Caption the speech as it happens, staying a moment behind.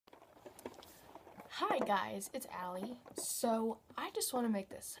Hi guys, it's Allie. So I just want to make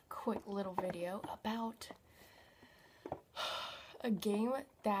this quick little video about a game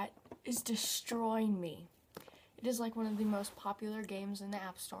that is destroying me. It is like one of the most popular games in the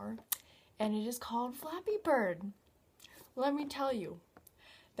App Store, and it is called Flappy Bird. Let me tell you,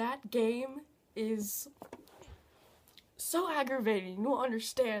 that game is so aggravating. You don't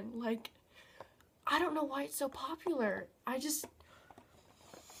understand. Like, I don't know why it's so popular. I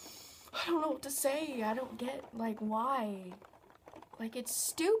don't know what to say. I don't get, like, why. Like, it's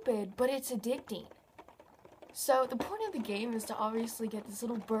stupid, but it's addicting. So, the point of the game is to obviously get this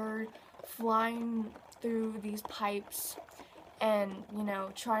little bird flying through these pipes and, you know,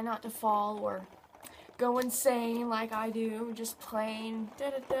 try not to fall or go insane like I do, just playing,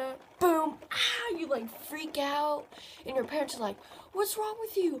 da-da-da, boom, ah, you, like, freak out, and your parents are like, what's wrong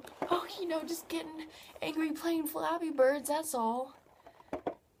with you? Oh, you know, just getting angry playing Flappy Birds, that's all.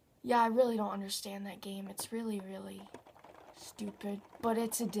 Yeah, I really don't understand that game. It's really, really stupid, but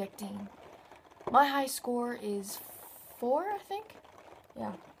it's addicting. My high score is 4, I think?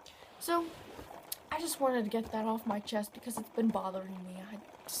 Yeah. So, I just wanted to get that off my chest because it's been bothering me. I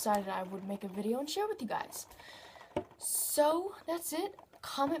decided I would make a video and share with you guys. So, that's it.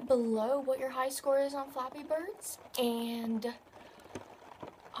 Comment below what your high score is on Flappy Birds, and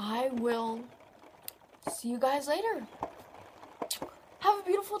I will see you guys later. Have a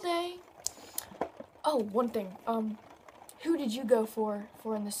beautiful day. Oh, one thing. Who did you go for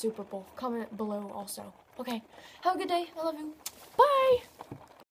in the Super Bowl? Comment below also. Okay. Have a good day. I love you. Bye.